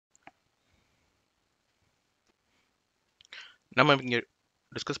நம்ம இங்கே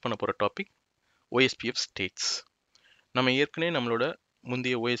டிஸ்கஸ் பண்ண போகிற டாபிக் OSPF ஸ்டேட்ஸ். நம்ம ஏற்கனவே நம்மளோட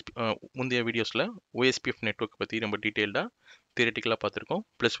முந்தைய வீடியோஸில் OSPF நெட்வொர்க் பற்றி ரொம்ப டீட்டெயில்டாக தியரட்டிக்கலாக பார்த்துருக்கோம்.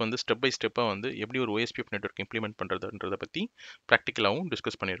 ப்ளஸ் வந்து ஸ்டெப் பை ஸ்டெப்பாக வந்து எப்படி ஒரு OSPF நெட்வொர்க் இம்ப்ளிமெண்ட் பண்ணுறதுன்றதை பற்றி ப்ராக்டிக்கலாகவும்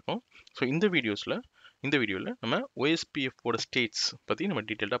டிஸ்கஸ் பண்ணியிருக்கோம். ஸோ இந்த வீடியோவில் நம்ம OSPFோட ஸ்டேட்ஸ் பற்றி நம்ம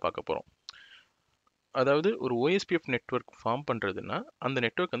டீட்டெயில்டாக பார்க்க போகிறோம். அதாவது ஒரு OSPF நெட்வொர்க் ஃபார்ம் பண்ணுறதுன்னா அந்த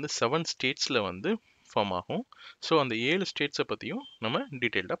நெட்வொர்க் வந்து 7 ஸ்டேட்ஸில் வந்து ஃபார்ம் ஆகும். ஸோ அந்த 7 ஸ்டேட்ஸை பற்றியும் நம்ம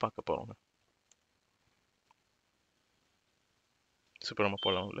டீட்டெயில்டாக பார்க்க போகிறோங்க. இப்போ நம்ம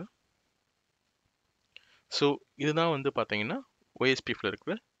போகலாம்ல. ஸோ இதுதான் வந்து பார்த்தீங்கன்னா OSPFல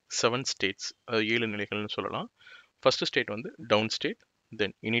இருக்கிற 7 ஸ்டேட்ஸ், அது 7 நிலைகள்னு சொல்லலாம். ஃபர்ஸ்ட் ஸ்டேட் வந்து down state,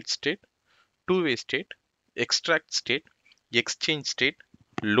 then init state, டூ-வே state, extract state, exchange state,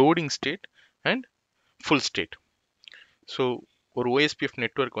 loading state and full state. So ஒரு OSPF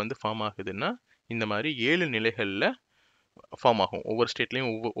நெட்வொர்க் வந்து ஃபார்ம் ஆகுதுன்னா இந்த மாதிரி 7 நிலைகளில் ஃபார்ம் ஆகும். ஒவ்வொரு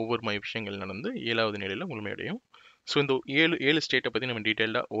ஸ்டேட்லேயும் ஒவ்வொரு மாதிரி விஷயங்கள் நடந்து 7வது நிலையில் முழுமையடையும். ஸோ இந்த ஏழு ஸ்டேட்டை பற்றி நம்ம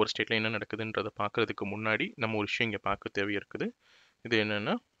டீட்டெயில்டாக ஒவ்வொரு ஸ்டேட்டில் என்ன நடக்குதுன்றதை பார்க்குறதுக்கு முன்னாடி நம்ம ஒரு விஷயம் இங்கே பார்க்க தேவை இருக்குது. இது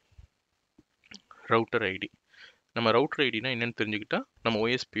என்னென்னா ரவுட்டர் ஐடி. நம்ம ரவுட்டர் ஐடினா என்னென்னு தெரிஞ்சுக்கிட்டா நம்ம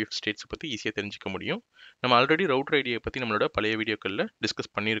OSPF ஸ்டேட்ஸை பற்றி ஈஸியாக தெரிஞ்சிக்க முடியும். நம்ம ஆல்ரெடி ரவுட்டர் ஐடியை பற்றி நம்மளோட பழைய வீடியோக்களில்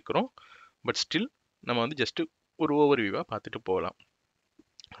டிஸ்கஸ் பண்ணியிருக்கிறோம். பட் ஸ்டில் நம்ம வந்து ஜஸ்ட்டு ஒரு ஓவர்வியூவாக பார்த்துட்டு போகலாம்.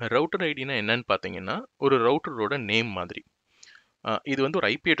 ரவுட்டர் ஐடினா என்னன்னு பார்த்தீங்கன்னா ஒரு ரவுட்டரோட நேம் மாதிரி. இது வந்து ஒரு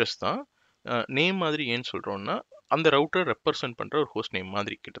IP அட்ரஸ் தான். நேம் மாதிரி ஏன்னு சொல்கிறோன்னா அந்த ரவுட்டர் ரெப்ரசன்ட் பண்ணுற ஒரு ஹோஸ்ட் நேம்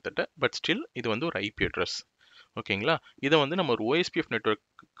மாதிரி கிட்டத்தட்ட. பட் ஸ்டில் இது வந்து ஒரு IP அட்ரஸ். ஓகேங்களா? இதை வந்து நம்ம ஒரு OSPF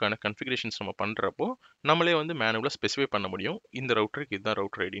நெட்வொர்க்கான கன்ஃபிகரேஷன்ஸ் நம்ம பண்ணுறப்போ நம்மளே வந்து மேனுவலாக ஸ்பெசிஃபை பண்ண முடியும். இந்த ரவுட்டருக்கு இதுதான்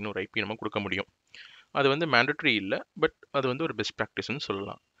ரவுட்டர் ஐடின்னு ஒரு IP நம்ம கொடுக்க முடியும். அது வந்து மேண்டட்ரி இல்லை, பட் அது வந்து ஒரு பெஸ்ட் ப்ராக்டிஸ்ன்னு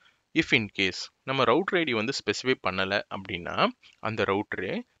சொல்லலாம். இஃப் இன் கேஸ் நம்ம ரவுட்டர் ஐடி வந்து ஸ்பெசிஃபை பண்ணலை அப்படின்னா அந்த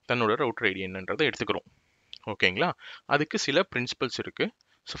ரவுட்டரே தன்னோட ரவுட்டர் ஐடி என்னன்றதை எடுத்துக்கிறோம். ஓகேங்களா? அதுக்கு சில பிரின்சிபல்ஸ் இருக்குது.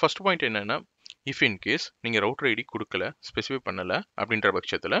 ஸோ ஃபர்ஸ்ட் பாயிண்ட் என்னென்னா, இஃப் இன் கேஸ் நீங்கள் ரவுட்டர் ஐடி கொடுக்கல, ஸ்பெசிஃபை பண்ணலை அப்படின்ற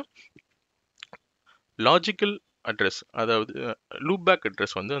பட்சத்தில் லாஜிக்கல் அட்ரஸ், அதாவது லூப்பேக்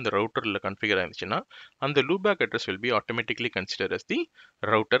அட்ரஸ் வந்து அந்த ரவுட்டரில் கன்ஃபிகர் ஆயிருந்துச்சுன்னா அந்த loopback address will be automatically consider as the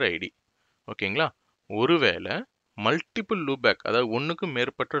router ID. ஓகேங்களா? ஒருவேளை மல்டிபிள் லூப்பேக், அதாவது ஒன்றுக்கும்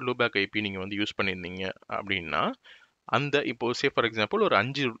மேற்பட்ட லூப்பேக் IP நீங்கள் வந்து யூஸ் பண்ணியிருந்தீங்க அப்படின்னா அந்த இப்போ ஃபார் எக்ஸாம்பிள் ஒரு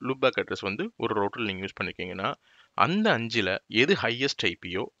 5 லூப்பேக் அட்ரஸ் வந்து ஒரு ரவுட்டரில் நீங்கள் யூஸ் பண்ணிருக்கீங்கன்னா அந்த 5ல் எது ஹையஸ்ட்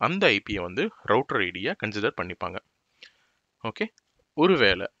ஐபியோ அந்த ஐபியை வந்து ரவுட்டர் ஐடியாக கன்சிடர் பண்ணிப்பாங்க. ஓகே,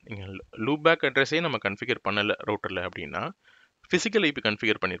 ஒருவேளை நீங்கள் லூப்பேக் அட்ரஸே நம்ம கன்ஃபிகர் பண்ணலை ரவுட்டரில் அப்படின்னா ஃபிசிக்கல் IP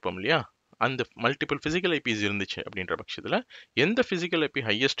கன்ஃபிகர் பண்ணியிருப்போம் இல்லையா, அந்த மல்டிபிள் ஃபிசிக்கல் ஐபிஸ் இருந்துச்சு அப்படின்ற பட்சத்தில் எந்த ஃபிசிக்கல் IP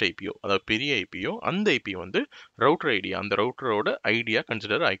ஹையஸ்ட் ஐபியோ, அதாவது பெரிய ஐபியோ, அந்த ஐபி வந்து ரவுட்டர் ஐடியா, அந்த ரவுட்டரோட ஐடியா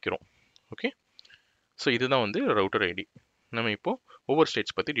கன்சிடர் ஆகிக்கிறோம். ஓகே, ஸோ இதுதான் வந்து ரவுட்டர் ஐடி. நம்ம இப்போ ஒவ்வொரு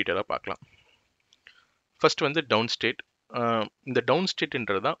ஸ்டேட்ஸ் பற்றி டீட்டெயிலாக பார்க்கலாம். ஃபர்ஸ்ட் வந்து டவுன் ஸ்டேட். இந்த டவுன்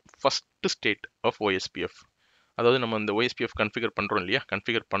ஸ்டேட்ன்றது தான் ஃபர்ஸ்ட் ஸ்டேட் ஆஃப் OSPF. அதாவது நம்ம இந்த OSPF கன்ஃபிகர் பண்ணுறோம் இல்லையா,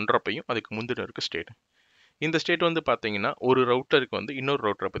 கன்ஃபிகர் பண்ணுறப்பையும் அதுக்கு முந்தின இருக்க ஸ்டேட். இந்த ஸ்டேட் வந்து பார்த்தீங்கன்னா ஒரு ரவுட்டருக்கு வந்து இன்னொரு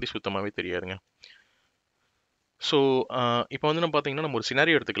ரவுட்டரை பற்றி சுத்தமாகவே தெரியாதுங்க. ஸோ இப்போ வந்து நம்ம பார்த்தீங்கன்னா நம்ம ஒரு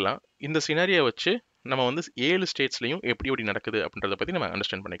சினாரியோ எடுத்துக்கலாம். இந்த சினாரியை வச்சு நம்ம வந்து 7 ஸ்டேட்ஸ்லையும் எப்படி நடக்குது அப்படின்றத பற்றி நம்ம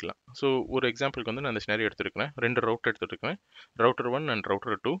அண்டர்ஸ்டாண்ட் பண்ணிக்கலாம். ஸோ ஒரு எக்ஸாம்பிளுக்கு வந்து நான் இந்த சினாரியோ எடுத்துருக்கேன். 2 ரவுட்டர் எடுத்துருக்கேன், ரவுட்டர் 1 அண்ட்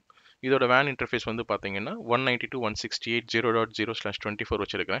ரவுட்டர் 2. இதோட WAN இன்டர்ஃபேஸ் வந்து பார்த்தீங்கன்னா 192.168.0.0/24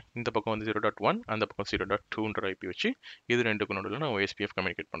 வச்சிருக்கேன். இந்த பக்கம் வந்து 0.1, அந்த பக்கம் 0.2ன்ற IP வச்சு இது ரெண்டுக்கு நடுவில் நான் OSPF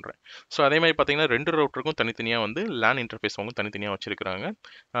கம்யூனிகேட் பண்ணுறேன். ஸோ அதே மாதிரி பார்த்தீங்கன்னா 2 ரவுட்டருக்கும் தனித்தனியாக வந்து LAN இன்டர்ஃபேஸ் அவங்க தனித்தனியாக வச்சிருக்காங்க.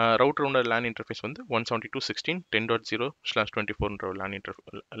 ரவுட்டர் 1 LAN இன்டர்ஃபேஸ் வந்து 172.16.10.0/24ன்ற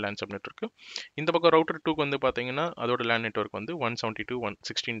LAN சப்நெட் இருக்கு. இந்த பக்கம் ரவுட்டர் 2க்கு வந்து பார்த்தீங்கன்னா அதோட LAN நெட்வொர்க் வந்து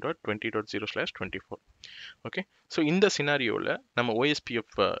 172.16.20.0/24. ஓகே, ஸோ இந்த சினாரியோவில் நம்ம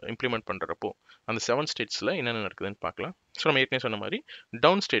OSPF இம்ப்ளிமெண்ட் பண்ணுறப்போ அந்த 7 ஸ்டேட்ஸில் என்னென்ன நடக்குதுன்னு பார்க்கலாம். ஸோ நம்ம ஏற்கனவே சொன்ன மாதிரி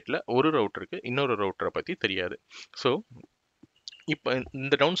டவுன் ஸ்டேட்டில் ஒரு ரவுட்டருக்கு இன்னொரு ரவுட்டரை பற்றி தெரியாது. ஸோ இப்போ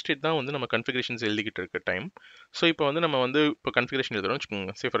இந்த டவுன் ஸ்டேட் தான் வந்து நம்ம கன்ஃபிகரேஷன்ஸ் எழுதிக்கிட்டு இருக்க டைம். ஸோ இப்போ வந்து நம்ம வந்து இப்போ கன்ஃபிகரேஷன் எழுதுறோம்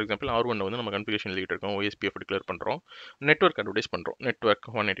வச்சுக்கோங்க. ஃபார் எக்ஸாம்பிள் R1 வந்து நம்ம கன்ஃபிகரேஷன் எழுதிட்டு இருக்கோம், OSPF டிக்ளேர் பண்ணுறோம், நெட்வொர்க் அட்வர்டைஸ் பண்ணுறோம், நெட்வொர்க்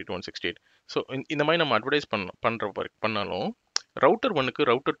 192.168. ஸோ இந்த மாதிரி நம்ம அட்வர்டைஸ் பண்ணாலும் ரவுட்டர் 1க்கு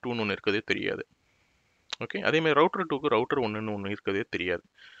ரவுட்டர் 2ன்னு ஒன்று இருக்கிறதே தெரியாது. ஓகே, அதேமாதிரி ரவுட்டர் 2க்கு ரவுட்டர் 1ன்னு ஒன்று இருக்கிறதே தெரியாது.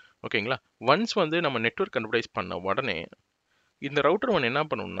 ஓகேங்களா? ஒன்ஸ் வந்து நம்ம நெட்வொர்க் அட்வர்டைஸ் பண்ண உடனே இந்த ரவுட்டர் 1 என்ன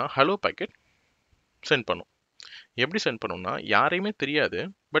பண்ணணும்னா ஹலோ பேக்கெட் சென்ட் பண்ணும். எப்படி சென்ட் பண்ணணும்னா யாரையுமே தெரியாது,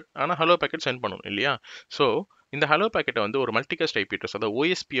 பட் ஆனால் ஹலோ பேக்கெட் சென்ட் பண்ணணும் இல்லையா? ஸோ இந்த ஹலோ பேக்கெட்டை வந்து ஒரு மல்டிகாஸ்ட் IP அட்ரஸ், அதாவது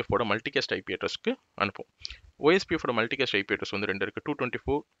OSPFோட மல்டிகாஸ்ட் IP அட்ரஸ்க்கு அனுப்பும். OSPFோட மல்டிகாஸ்ட் IP அட்ரஸ் வந்து 2 இருக்குது,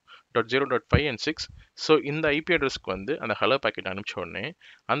 224.0.5 and 6. ஸோ இந்த IP அட்ரஸ்க்கு வந்து அந்த ஹலோ பேக்கெட் அனுப்பிச்ச உடனே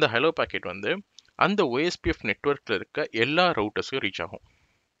அந்த ஹலோ பேக்கெட் வந்து அந்த OSPF நெட்வொர்க்கில் இருக்க எல்லா ரவுட்டர்ஸுக்கும் ரீச் ஆகும்.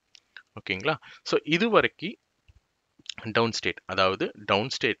 ஓகேங்களா? ஸோ இது வரைக்கும் டவுன் ஸ்டேட். அதாவது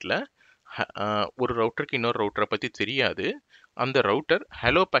டவுன் ஸ்டேட்டில் ஒரு ரவுட்டருக்கு இன்னொரு ரவுட்டரை பற்றி தெரியாது. அந்த ரவுட்டர்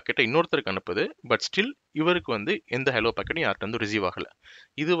ஹலோ பேக்கெட்டை இன்னொருத்தருக்கு அனுப்புது. பட் ஸ்டில் இவருக்கு வந்து எந்த ஹலோ பேக்கெட்டும் யார்கிட்ட வந்து ரிசீவ் ஆகலை.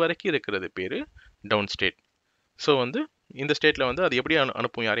 இது வரைக்கும் இருக்கிறது பேர் டவுன் ஸ்டேட். ஸோ வந்து இந்த ஸ்டேட்டில் வந்து அது எப்படி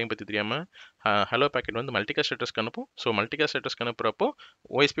அனுப்பும் யாரையும் பற்றி தெரியாமல் ஹலோ பேக்கெட் வந்து மல்டிகாஸ்ட் அட்ரஸ்க்கு அனுப்பும். ஸோ மல்டிகாஸ்ட் அட்ரஸ்க்கு அனுப்புகிறப்போ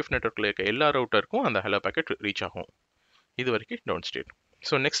OSPF நெட்வொர்க்கில் இருக்க எல்லா ரவுட்டருக்கும் அந்த ஹலோ பேக்கெட் ரீச் ஆகும். இது வரைக்கும் down state.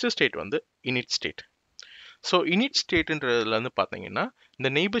 So next state வந்து இனிட் ஸ்டேட். ஸோ இனிட் ஸ்டேட்டுன்றதுல வந்து பார்த்தீங்கன்னா இந்த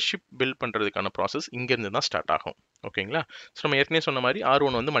நெய்பர்ஷிப் பில்ட் பண்ணுறதுக்கான ப்ராசஸ் இங்கேருந்து தான் ஸ்டார்ட் ஆகும். ஓகேங்களா? ஸோ நம்ம ஏற்கனவே சொன்ன மாதிரி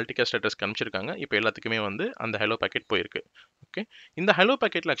R1 வந்து மல்டிகாஸ்ட் அட்ரஸ்க்கு அனுப்பிச்சிருக்காங்க. இப்போ எல்லாத்துக்குமே வந்து அந்த ஹலோ பேக்கெட் போயிருக்கு. ஓகே, இந்த ஹலோ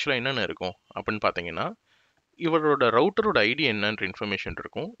பேக்கெட்டில் ஆக்சுவலாக என்னென்ன இருக்கும் அப்படின்னு பார்த்தீங்கன்னா இவரோட ரவுட்டரோட ஐடி என்னன்ற இன்ஃபர்மேஷன்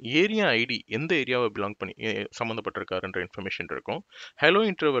இருக்கும். ஏரியா ஐடி எந்த ஏரியாவை பிலாங் பண்ணி சம்மந்தப்பட்டிருக்காருன்ற இன்ஃபர்மேஷன் இருக்கும்.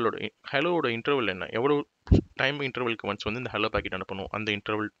 ஹலோவோட இன்டர்வல் என்ன, எவ்வளோ டைம் இன்டர்வலுக்கு ஒன்ஸ் வந்து இந்த ஹலோ பேக்கெட் அனுப்பணும் அந்த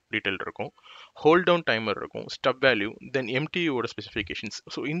இன்டர்வல் டீட்டெயில் இருக்கும். ஹோல்ட் டவுன் டைமர் இருக்கும், ஸ்டப் வேல்யூ, தென் MTU-ஓட ஸ்பெசிஃபிகேஷன்ஸ்.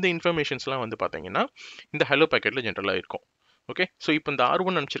 ஸோ இந்த இன்ஃபர்மேஷன்ஸ்லாம் வந்து பார்த்தீங்கன்னா இந்த ஹலோ பேக்கெட்டில் ஜென்ரலாக இருக்கும். ஓகே, ஸோ இப்போ இந்த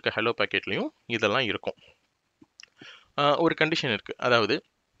R1 அனுப்பிச்சிருக்க ஹலோ பேக்கெட்லையும் இதெல்லாம் இருக்கும். ஒரு கண்டிஷன் இருக்குது. அதாவது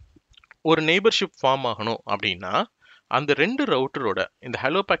ஒரு நெய்பர்ஷிப் ஃபார்ம் ஆகணும் அப்படின்னா அந்த ரெண்டு ரவுட்டரோட இந்த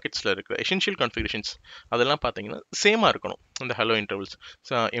ஹலோ பேக்கெட்ஸில் இருக்கிற எசென்ஷியல் கான்ஃபிகரேஷன்ஸ் அதெல்லாம் பார்த்தீங்கன்னா சேமாக இருக்கணும். இந்த ஹலோ இன்டர்வல்ஸ்,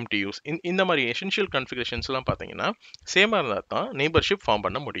 MTUs, இந்த மாதிரி எசென்ஷியல் கான்ஃபிகரேஷன்ஸ்லாம் பார்த்தீங்கன்னா சேமாக இருந்தால் தான் நெய்பர்ஷிப் ஃபார்ம்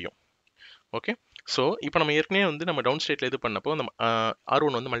பண்ண முடியும். ஓகே, ஸோ இப்போ நம்ம ஏற்கனவே வந்து நம்ம டவுன் ஸ்டேட்டில் இது பண்ணப்போ நம்ம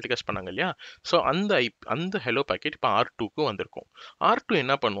R1 வந்து மல்டிகாஸ்ட் பண்ணாங்க இல்லையா? ஸோ அந்த ஹலோ பேக்கெட் இப்போ R2க்கு வந்திருக்கும். R2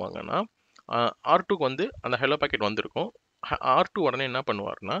 என்ன பண்ணுவாங்கன்னா R2க்கு வந்து அந்த ஹலோ பேக்கெட் வந்திருக்கும். R2 உடனே என்ன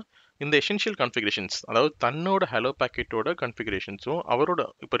பண்ணுவார்னா இந்த எசென்ஷியல் கான்ஃபிகரேஷன்ஸ், அதாவது தன்னோட ஹலோ பேக்கெட்டோட கான்ஃபிகரேஷன்ஸும் அவரோட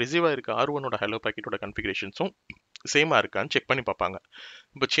இப்போ ரிசீவ் ஆயிருக்க R1ஓட ஹலோ பேக்கெட்டோட கான்ஃபிகரேஷன்ஸும் சேமாக இருக்கான்னு செக் பண்ணி பார்ப்பாங்க.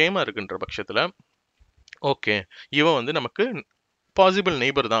 இப்போ சேமாக இருக்குன்ற பட்சத்தில் ஓகே இவன் வந்து நமக்கு பாசிபிள்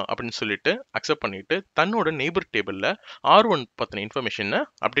நெய்பர் தான் அப்படின்னு சொல்லிட்டு அக்செப்ட் பண்ணிட்டு தன்னோட நெய்பர் டேபிளில் R1 பற்றின இன்ஃபர்மேஷனை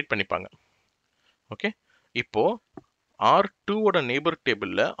அப்டேட் பண்ணிப்பாங்க. ஓகே, இப்போ R2ஓட நெய்பர்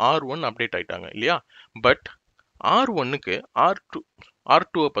டேபிளில் R1 அப்டேட் ஆயிட்டாங்க இல்லையா? பட் R1க்கு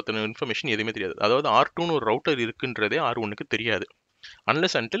R2 பற்றின இன்ஃபர்மேஷன் எதுவுமே தெரியாது. அதாவது R2ன்னு ஒரு ரவுட்டர் இருக்குன்றதே R1க்கு தெரியாது.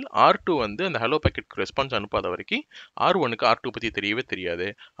 அன்லெஸ் அன்டில் R2 வந்து அந்த ஹலோ பேக்கெட்க்கு ரெஸ்பான்ஸ் அனுப்பாத வரைக்கும் R1க்கு R2 பற்றி தெரியவே தெரியாது.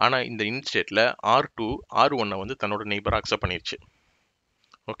 ஆனால் இந்த இனிட் ஸ்டேட்டில் R2 R1 வந்து தன்னோட நெய்பராக அக்செப்ட் பண்ணிருச்சு.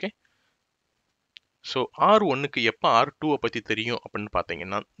 ஓகே, ஸோ R1க்கு எப்போ R2 பற்றி தெரியும் அப்படின்னு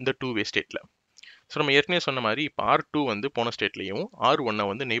பார்த்தீங்கன்னா இந்த 2-வே ஸ்டேட்டில். ஸோ நம்ம ஏற்கனவே சொன்ன மாதிரி இப்போ R2 வந்து போன ஸ்டேட்லையும் R1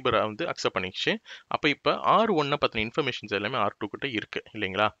 வந்து நெய்பராக வந்து அக்செப்ட் பண்ணிடுச்சு. அப்போ இப்போ R1 பற்றின இன்ஃபர்மேஷன்ஸ் எல்லாமே R2 கிட்ட இருக்குது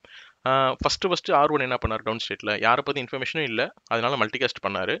இல்லைங்களா? ஃபஸ்ட்டு R1 என்ன பண்ணார் டவுன் ஸ்டேட்டில்? யாரை பற்றி இன்ஃபர்மேஷனும் இல்லை, அதனால மல்டிகாஸ்ட்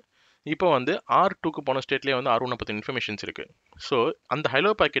பண்ணார். இப்போ வந்து R2க்கு போன ஸ்டேட்லேயே வந்து R1 பற்றி இன்ஃபர்மேஷன்ஸ் இருக்குது. ஸோ அந்த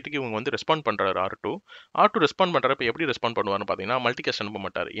ஹலோ பேக்கெட்டுக்கு இவங்க வந்து ரெஸ்பாண்ட் பண்ணுறாரு R2 ரெஸ்பாண்ட் பண்ணுறப்ப எப்படி ரெஸ்பாண்ட் பண்ணுவார்னு பார்த்தீங்கன்னா மல்டிகாஸ்ட் அனுப்ப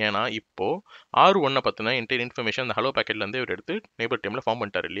மாட்டார். ஏன்னா இப்போ R1 பற்றின என்டையர் இன்ஃபர்மேஷன் அந்த ஹலோ பேக்கெட்லேருந்து இவர் எடுத்து நெய்பர் டைமில் ஃபார்ம்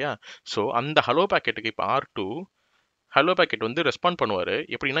பண்ணிட்டார் இல்லையா? ஸோ அந்த ஹலோ பேக்கெட்டுக்கு இப்போ R2 ஹலோ பேக்கெட் வந்து ரெஸ்பாண்ட் பண்ணுவார்.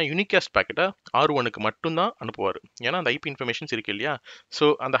 எப்படின்னா யூனிகாஸ்ட் பேக்கெட்டை R1க்கு மட்டும்தான் அனுப்புவார். ஏன்னா அந்த IP இன்ஃபர்மேஷன்ஸ் இருக்கு இல்லையா? ஸோ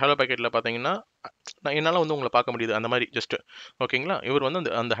அந்த ஹலோ பேக்கெட்டில் பார்த்தீங்கன்னா என்னால் வந்து உங்களை பார்க்க முடியுது அந்த மாதிரி ஜஸ்ட் ஓகேங்களா? இவர் வந்து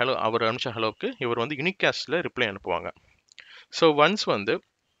அந்த ஹலோ அவர் அனுப்பிச்ச ஹலோவுக்கு இவர் வந்து யூனிகாஸ்டில் ரிப்ளை அனுப்புவாங்க. ஸோ ஒன்ஸ் வந்து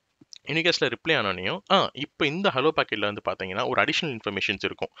யூனிகாஸ்டில் ரிப்ளை ஆனோனையும் இப்போ இந்த ஹலோ பேக்கெட்டில் வந்து பார்த்தீங்கன்னா ஒரு அடிஷ்னல் இன்ஃபர்மேஷன்ஸ்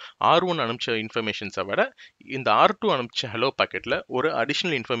இருக்கும். R1 அனுப்பிச்ச இன்ஃபர்மேஷன்ஸை விட இந்த R2 அனுப்பிச்ச ஹலோ பேக்கெட்டில் ஒரு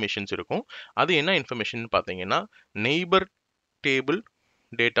அடிஷ்னல் இன்ஃபர்மேஷன்ஸ் இருக்கும். அது என்ன இன்ஃபர்மேஷன் பார்த்தீங்கன்னா நெய்பர் டேபிள்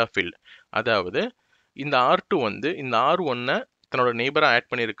டேட்டா ஃபீல்ட். அதாவது இந்த R2 வந்து இந்த R1 தன்னோட நெய்பராக ஆட்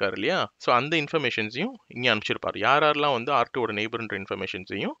பண்ணியிருக்காரு இல்லையா? ஸோ அந்த இன்ஃபர்மேஷன்ஸையும் இங்கே அனுப்பிச்சிருப்பார். யாரெல்லாம் வந்து R2ஓட நெய்பர்ன்ற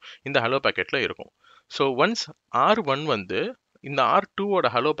இன்ஃபர்மேஷன்ஸையும் இந்த ஹலோ பேக்கெட்டில் இருக்கும். ஸோ ஒன்ஸ் R1 வந்து இந்த R2ஓட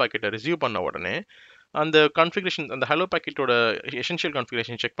ஹலோ பேக்கெட்டை ரிசீவ் பண்ண உடனே அந்த கான்ஃபிகரேஷன் அந்த ஹலோ பேக்கெட்டோட எசென்ஷியல்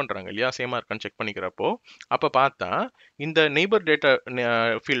கான்ஃபிகரேஷன் செக் பண்ணுறாங்க இல்லையா? சேமாக இருக்கான்னு செக் பண்ணிக்கிறப்போ அப்போ பார்த்தா இந்த நெய்பர் டேட்டா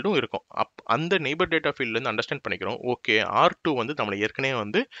ஃபீல்டும் இருக்கும். அந்த நெய்பர் டேட்டா ஃபீல்ட்லேருந்து அண்டர்ஸ்டாண்ட் பண்ணிக்கிறோம் ஓகே R2 வந்து நம்மளை ஏற்கனவே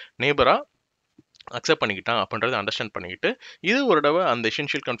வந்து நெய்பராக அக்செப்ட் பண்ணிக்கிட்டான் அப்படின்றத அண்டர்ஸ்டாண்ட் பண்ணிக்கிட்டு இது ஒரு தடவை அந்த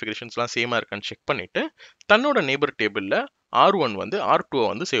எசென்ஷியல் கான்ஃபிகரேஷன்ஸ்லாம் சேமாக இருக்கான்னு செக் பண்ணிவிட்டு தன்னோட நெய்பர் டேபிளில் R1 வந்து R2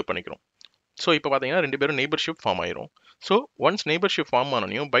 வந்து சேவ் பண்ணிக்கிறோம். ஸோ இப்போ பார்த்தீங்கன்னா ரெண்டு பேரும் நெய்பர்ஷிப் ஃபார்ம் ஆயிரும். So once neighbourship form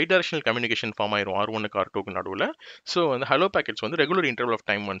ஆனோனையும் bidirectional communication form ஆயிரும் R1க்கு R2க்கு நடுவில். ஸோ வந்து ஹலோ பேக்கெட்ஸ் வந்து regular interval of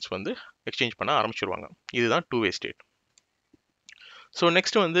time once வந்து எக்ஸ்சேஞ்ச் பண்ண ஆரம்பிச்சிருவாங்க. இதுதான் 2-வே ஸ்டேட். ஸோ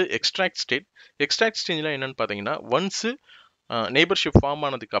நெக்ஸ்ட் வந்து எக்ஸ்ட்ராக்ட் ஸ்டேட். எக்ஸ்ட்ராக்ட் ஸ்டேஜ்லாம் என்னன்னு பார்த்தீங்கன்னா ஒன்ஸு நெய்பர்ஷிப் ஃபார்ம்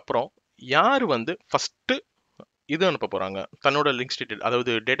ஆனதுக்கு அப்புறம் யார் வந்து ஃபஸ்ட்டு இது அனுப்ப போகிறாங்க தன்னோட லிங்க் ஸ்டேட்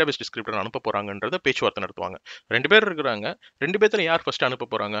அதாவது டேட்டாபேஸ் டிஸ்கிரிப்டர் அனுப்ப போகிறாங்கன்றத பேச்சுவார்த்தை நடத்துவாங்க. 2 பேர் இருக்கிறாங்க, 2 பேர்த்தில் யார் ஃபஸ்ட்டு அனுப்ப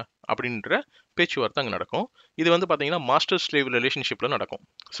போகிறாங்க அப்படின்ற பேச்சுவார்த்தை அங்கே நடக்கும். இது வந்து பார்த்தீங்கன்னா மாஸ்டர் ஸ்லேவ் ரிலேஷன்ஷிப்பில் நடக்கும்.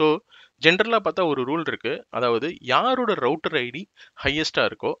 ஸோ ஜென்ரலாக பார்த்தா ஒரு ரூல் இருக்குது. அதாவது யாரோட ரவுட்டர் ஐடி ஹையஸ்ட்டாக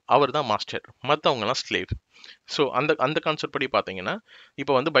இருக்கோ அவர் தான் மாஸ்டர், மற்றவங்கலாம் ஸ்லேவ். ஸோ அந்த கான்செப்ட் படி பார்த்தீங்கன்னா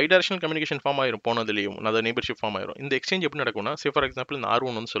இப்போ வந்து பைடைரக்ஷனல் கம்யூனிகேஷன் ஃபார்ம் ஆயிரும் போனதுலேயும் அது நெய்பர்ஷிப் ஃபார்ம் ஆயிரும். இந்த எக்ஸ்சேஞ்ச் எப்படி நடக்கும்னா ஃபார் எக்ஸாம்பிள் இந்த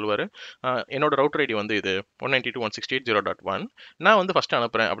R1 வந்து சொல்லுவார் என்னோட ரவுட்டர் ஐடி வந்து இது 192.168.0.1 நான் வந்து ஃபஸ்ட்டு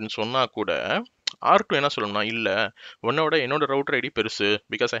அனுப்புகிறேன் அப்படின்னு சொன்னால் கூட R2 என்ன சொல்லணும்னா இல்லை என்னோட ரவுட்டர் ஐடி பெருசு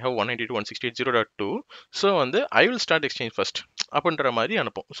பிகாஸ் ஐ ஹவ் 192.168.0.2 ஸோ வந்து I will start exchange first அப்படின்ற மாதிரி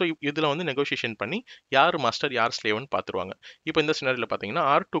அனுப்பும். ஸோ இதில் வந்து நெகோசியேஷன் பண்ணி யார் மாஸ்டர் யார் ஸ்லேவ்னு பார்த்துருவாங்க. இப்போ இந்த சினாரியில் பார்த்தீங்கன்னா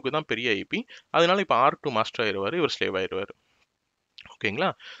R2க்கு தான் பெரிய ஐபி, அதனால இப்போ R2 மாஸ்டர் ஆயிடுவார், இவர் ஸ்லேவ் ஆயிடுவார். ஓகேங்களா?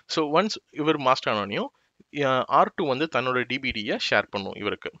 ஸோ ஒன்ஸ் இவர் மாஸ்டர் ஆனோனையும் R2 வந்து தன்னோட டிபிடியை ஷேர் பண்ணும்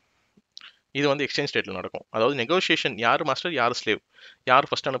இவருக்கு. இது வந்து எக்ஸ்சேஞ்ச் ஸ்டேட்டில் நடக்கும். அதாவது நெகோசியேஷன் யார் மாஸ்டர் யார் ஸ்லேவ் யார்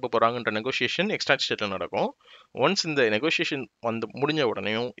ஃபர்ஸ்ட் அனுப்ப போகிறாங்கன்ற நெகோசியேஷன் எக்ஸ்சேஞ்ச் ஸ்டேட்டில் நடக்கும். ஒன்ஸ் இந்த நெகோசியேஷன் வந்து முடிஞ்ச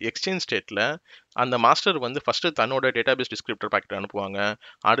உடனேயும் எக்ஸ்சேஞ்ச் ஸ்டேட்டில் அந்த மாஸ்டர் வந்து ஃபஸ்ட்டு தன்னோட டேட்டாபேஸ் டிஸ்கிரிப்டர் பாக்கெட் அனுப்புவாங்க.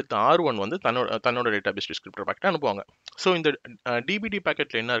 அடுத்து R1 வந்து தன்னோட டேட்டாபேஸ் டிஸ்கிரிப்டர் பாக்கெட் அனுப்புவாங்க. ஸோ இந்த டிபிடி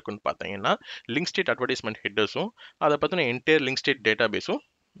பாக்கெட்டில் என்ன இருக்குன்னு பார்த்தீங்கன்னா லிங்க் ஸ்டேட் அட்வர்டைஸ்மெண்ட் ஹெட்டர்ஸும் அதை பற்றின என்டையர் லிங்க் ஸ்டேட் டேட்டாபேஸும்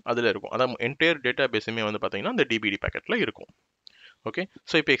அதில் இருக்கும். அதாவது என்டையர் டேட்டாபேஸுமே வந்து பார்த்தீங்கன்னா இந்த டிபிடி பாக்கெட்டில் இருக்கும். ஓகே,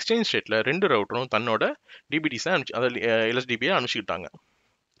 ஸோ இப்போ எக்ஸ்சேஞ்ச் ஸ்டேட்டில் ரெண்டு ரவுட்டரும் தன்னோட டிபிடிஸை அதாவது எல்எஸ்டிபியை அனுப்பிச்சிக்கிட்டாங்க.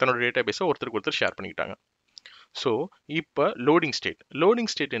 தன்னோட டேட்டாபேஸை ஒருத்தருக்கு ஷேர் பண்ணிக்கிட்டாங்க. ஸோ இப்போ லோடிங்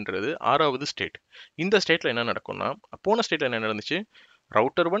ஸ்டேட்ன்றது 6வது ஸ்டேட். இந்த ஸ்டேட்டில் என்ன நடக்கும்னா போன ஸ்டேட்டில் என்ன நடந்துச்சு,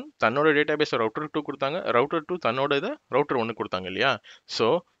 ரவுட்டர் 1 தன்னோட டேட்டாபேஸை ரவுட்டர் 2 கொடுத்தாங்க, ரவுட்டர் 2 தன்னோட இதை ரவுட்டர் 1 கொடுத்தாங்க இல்லையா. ஸோ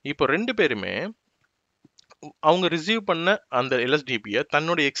இப்போ ரெண்டு பேருமே அவங்க ரிசீவ் பண்ண அந்த எல்எஸ்டிபியை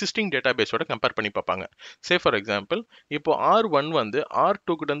தன்னோட எக்ஸிஸ்டிங் டேட்டாபேஸோட கம்பேர் பண்ணி பார்ப்பாங்க. ஃபார் எக்ஸாம்பிள் இப்போ R1 வந்து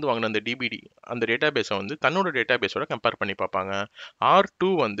R2 கிட்ட இருந்து வாங்கின அந்த டிபிடி அந்த டேட்டாபேஸை வந்து தன்னோட டேட்டாபேஸோட கம்பேர் பண்ணி பார்ப்பாங்க.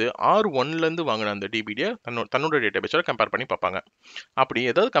 R2 வந்து R1லேருந்து வாங்கின அந்த டிபிடியை தன்னோட டேட்டாபேஸோட கம்பேர் பண்ணி பார்ப்பாங்க. அப்படி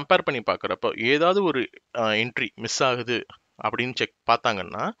ஏதாவது கம்பேர் பண்ணி பார்க்குறப்போ ஏதாவது ஒரு என்ட்ரி மிஸ் ஆகுது அப்படின்னு செக்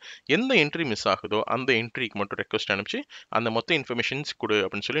பார்த்தாங்கன்னா எந்த என்ட்ரி மிஸ் ஆகுதோ அந்த என்ட்ரிக்கு மட்டும் ரெக்வஸ்ட் அனுப்பிச்சு அந்த மொத்த இன்ஃபர்மேஷன்ஸ் கொடு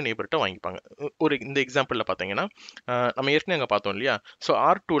அப்படின்னு சொல்லி நெய்பர்கிட்ட வாங்கிப்பாங்க. இந்த எக்ஸாம்பிளில் பார்த்தீங்கன்னா நம்ம ஏற்கனவே அங்கே பார்த்தோம் இல்லையா. ஸோ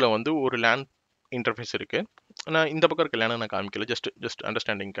R2ல வந்து ஒரு லேன் இன்டர்ஃபேஸ் இருக்குது. நான் இந்த பக்கம் இருக்க லேனை நான் காமிக்கல, ஜஸ்ட்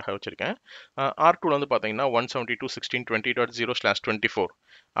அண்டர்ஸ்டாண்டிங்காக வச்சுருக்கேன். R2ல வந்து பார்த்தீங்கன்னா 172.16.20/24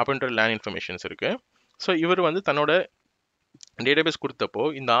 அப்படின்ற லேன் இன்ஃபர்மேஷன்ஸ் இருக்குது. ஸோ இவர் வந்து தன்னோட டேட்டாபேஸ் கொடுத்தப்போ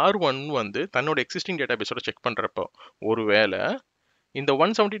இந்த R1 வந்து தன்னோட எக்ஸிஸ்டிங் டேட்டாபேஸோட செக் பண்ணுறப்போ ஒருவேளை இந்த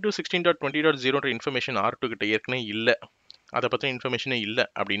 172.16.20ன்ற இன்ஃபர்மேஷன் R2 கிட்ட ஏற்கனவே இல்லை, அதை பற்றின இன்ஃபர்மேஷனே இல்லை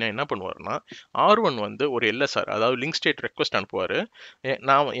அப்படின்னா என்ன பண்ணுவார்னா R1 வந்து ஒரு LSR அதாவது லிங்க் ஸ்டேட் ரெக்வஸ்ட் அனுப்புவார்.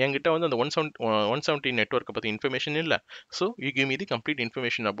 என்கிட்ட வந்து அந்த 170 நெட்வொர்க்கை பற்றி இன்ஃபர்மேஷன் இல்லை, so you give me the complete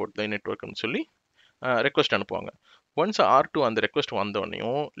information about the நெட்வொர்க்னு சொல்லி ரெக்வஸ்ட் அனுப்புவாங்க. ஒன்ஸ் R2 அந்த ரெக்வஸ்ட்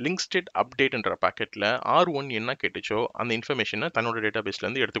வந்தோடனையும் லிங்க் ஸ்டேட் அப்டேட்ன்ற பாக்கெட்டில் R1 என்ன கேட்டுச்சோ அந்த இன்ஃபர்மேஷனை தன்னோட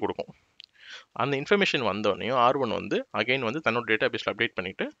டேட்டாபேஸ்லேருந்து எடுத்து கொடுக்கும். அந்த இன்ஃபர்மேஷன் வந்தோடனையும் R1 வந்து அகைன் வந்து தன்னோட டேட்டாபேஸில் அப்டேட்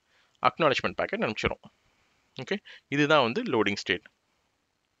பண்ணிவிட்டு அக்னாலஜ்மெண்ட் பேக்கெட் அனுப்பிச்சிடும். ஓகே, இதுதான் வந்து loading state.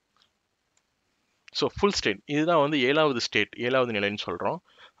 So full state இதுதான் வந்து 7வது நிலைன்னு சொல்கிறோம்.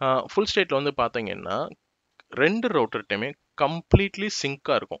 ஃபுல் ஸ்டேட்டில் வந்து பார்த்தீங்கன்னா ரெண்டு ரவுட்டர்கிட்டையுமே கம்ப்ளீட்லி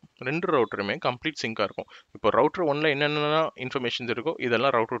சிங்காக இருக்கும். இப்போ ரவுட்டர் 1ல என்னென்ன இன்ஃபர்மேஷன்ஸ் இருக்கோ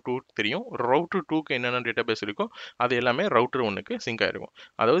இதெல்லாம் ரவுட்டர் 2க்கு தெரியும். ரவுட்டர் 2க்கு என்னென்ன டேட்டாபேஸ் இருக்கோ அது எல்லாமே ரவுட்டர் 1க்கு சிங்க் ஆகிருக்கும்.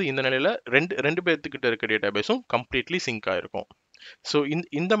 அதாவது இந்த நிலையில் ரெண்டு பேர்த்துக்கிட்ட இருக்க டேட்டாபேஸும் கம்ப்ளீட்லி சிங்க் ஆகிருக்கும். ஸோ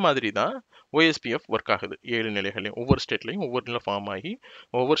இந்த மாதிரி தான் OSPF ஒர்க் ஆகுது 7 நிலைகளையும். ஒவ்வொரு ஸ்டேட்லையும் ஒவ்வொரு நிலை ஃபார்ம் ஆகி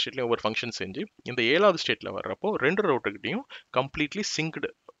ஒவ்வொரு ஸ்டேட்லையும் ஒவ்வொரு ஃபங்க்ஷன் செஞ்சு இந்த 7வது ஸ்டேட்டில் வர்றப்போ ரெண்டு ரவுட்டர்கிட்டையும் கம்ப்ளீட்லி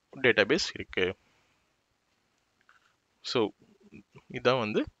சிங்க்டு டேட்டாபேஸ் இருக்குது. ஸோ இதுதான்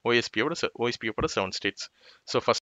வந்து OSPF 7 ஸ்டேட்ஸ். So first